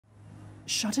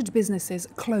shuttered businesses,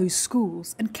 closed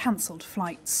schools, and cancelled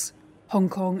flights. Hong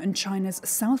Kong and China's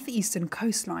southeastern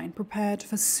coastline prepared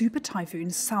for Super Typhoon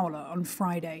Soala on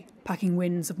Friday, packing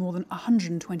winds of more than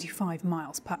 125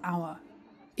 miles per hour.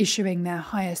 Issuing their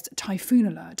highest typhoon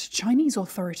alert, Chinese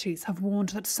authorities have warned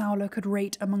that Soala could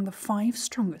rate among the 5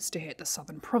 strongest to hit the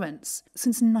southern province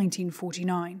since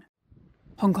 1949.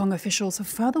 Hong Kong officials have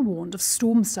further warned of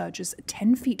storm surges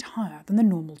 10 feet higher than the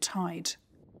normal tide.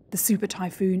 The super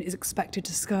typhoon is expected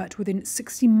to skirt within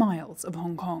 60 miles of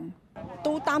Hong Kong.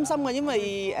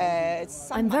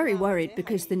 I'm very worried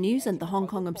because the news and the Hong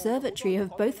Kong Observatory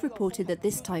have both reported that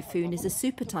this typhoon is a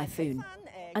super typhoon.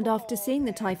 And after seeing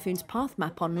the typhoon's path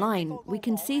map online, we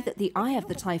can see that the eye of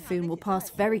the typhoon will pass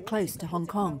very close to Hong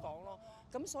Kong.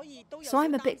 So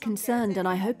I'm a bit concerned and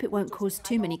I hope it won't cause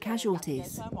too many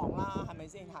casualties.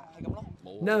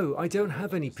 No, I don't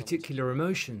have any particular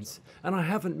emotions, and I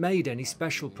haven't made any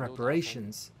special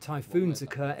preparations. Typhoons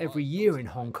occur every year in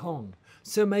Hong Kong,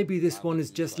 so maybe this one is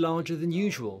just larger than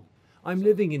usual. I'm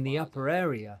living in the upper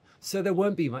area, so there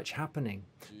won't be much happening.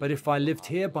 But if I lived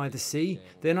here by the sea,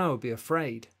 then I would be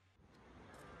afraid.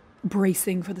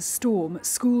 Bracing for the storm,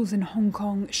 schools in Hong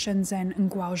Kong, Shenzhen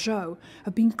and Guangzhou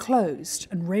have been closed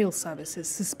and rail services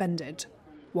suspended.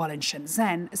 While in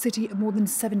Shenzhen, a city of more than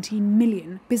 17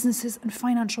 million, businesses and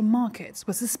financial markets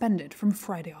were suspended from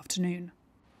Friday afternoon.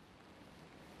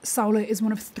 Soala is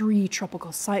one of 3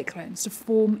 tropical cyclones to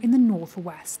form in the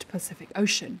northwest Pacific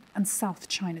Ocean and South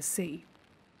China Sea.